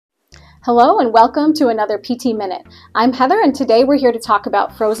Hello and welcome to another PT Minute. I'm Heather and today we're here to talk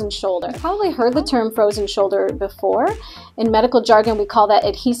about frozen shoulder. You've probably heard the term frozen shoulder before. In medical jargon we call that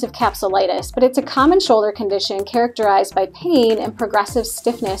adhesive capsulitis, but it's a common shoulder condition characterized by pain and progressive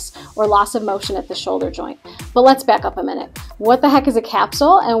stiffness or loss of motion at the shoulder joint. But let's back up a minute. What the heck is a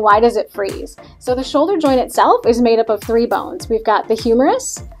capsule and why does it freeze? So the shoulder joint itself is made up of three bones. We've got the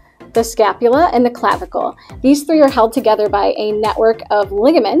humerus, the scapula, and the clavicle. These three are held together by a network of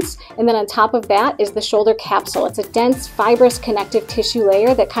ligaments, and then on top of that is the shoulder capsule. It's a dense, fibrous connective tissue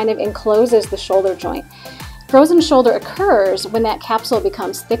layer that kind of encloses the shoulder joint. Frozen shoulder occurs when that capsule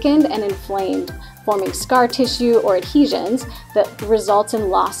becomes thickened and inflamed, forming scar tissue or adhesions that results in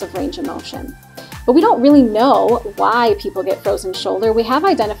loss of range of motion. But we don't really know why people get frozen shoulder. We have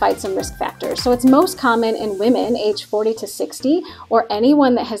identified some risk factors. So it's most common in women age 40 to 60 or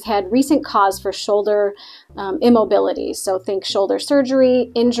anyone that has had recent cause for shoulder immobility. So think shoulder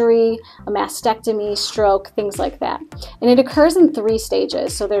surgery, injury, a mastectomy, stroke, things like that. And it occurs in three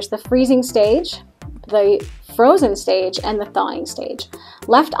stages. So there's the freezing stage, the frozen stage, and the thawing stage.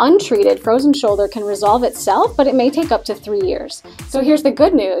 Left untreated, frozen shoulder can resolve itself, but it may take up to 3 years. So here's the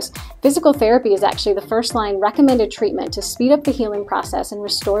good news. Physical therapy is actually the first-line recommended treatment to speed up the healing process and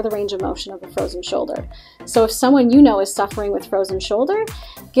restore the range of motion of the frozen shoulder. So if someone you know is suffering with frozen shoulder,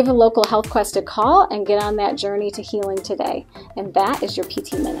 give a local HealthQuest a call and get on that journey to healing today. And that is your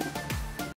PT Minute.